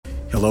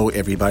Hello,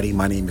 everybody.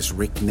 My name is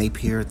Rick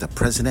Napier, the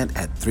president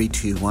at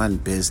 321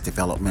 Biz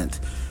Development,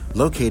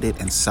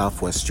 located in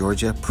Southwest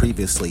Georgia,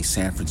 previously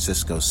San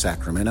Francisco,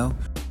 Sacramento.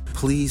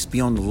 Please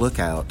be on the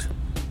lookout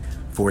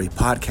for a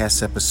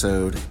podcast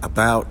episode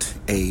about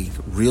a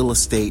real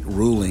estate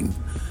ruling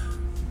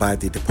by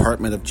the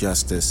Department of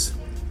Justice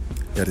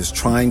that is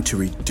trying to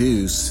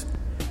reduce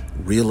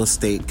real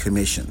estate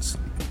commissions.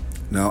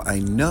 Now, I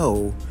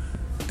know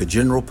the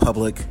general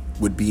public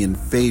would be in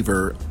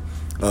favor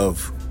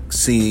of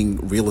seeing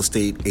real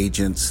estate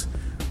agents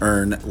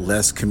earn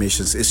less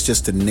commissions. It's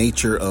just the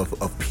nature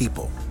of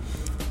people.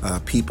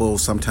 People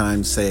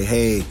sometimes say,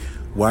 hey,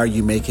 why are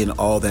you making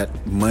all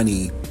that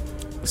money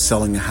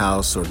selling a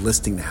house or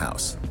listing the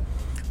house?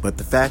 But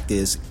the fact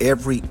is,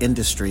 every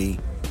industry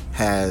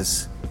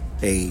has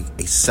a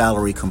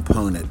salary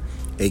component,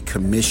 a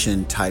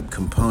commission type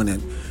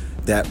component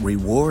that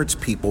rewards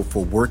people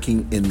for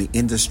working in the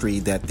industry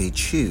that they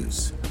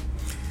choose.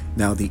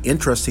 Now, the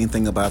interesting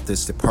thing about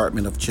this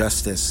Department of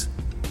Justice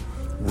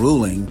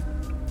ruling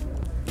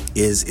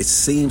is it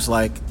seems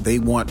like they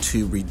want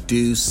to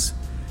reduce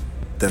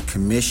the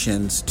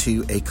commissions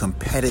to a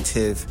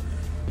competitive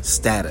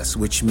status,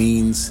 which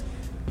means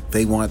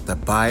they want the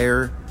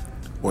buyer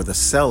or the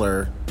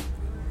seller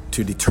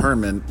to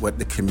determine what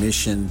the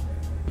commission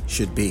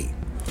should be.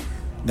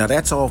 Now,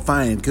 that's all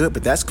fine and good,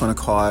 but that's going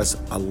to cause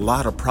a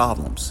lot of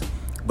problems.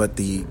 But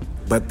the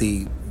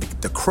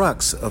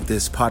crux of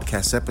this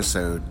podcast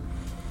episode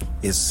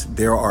is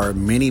there are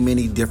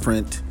many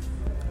different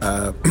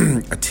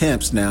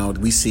attempts now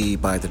we see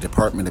by the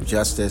Department of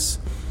Justice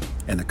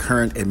and the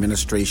current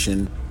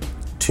administration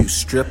to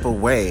strip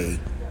away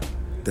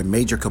the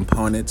major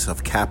components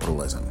of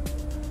capitalism.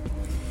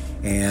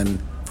 And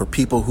for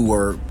people who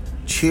are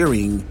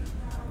cheering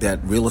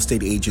that real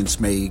estate agents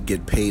may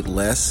get paid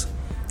less,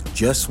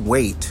 just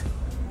wait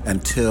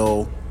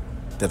until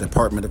the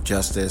Department of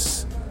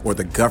Justice or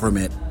the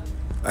government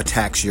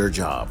attacks your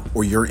job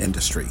or your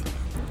industry.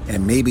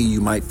 And maybe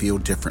you might feel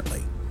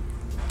differently.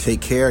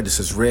 Take care. This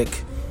is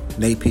Rick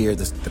Napier,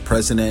 the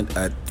president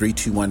at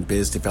 321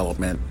 Biz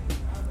Development,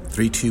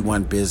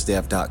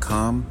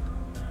 321bizdev.com,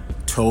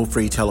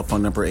 toll-free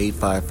telephone number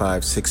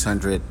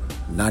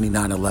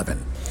 855-600-9911.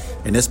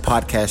 And this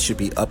podcast should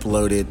be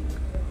uploaded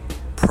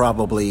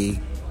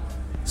probably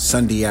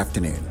Sunday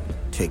afternoon.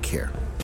 Take care.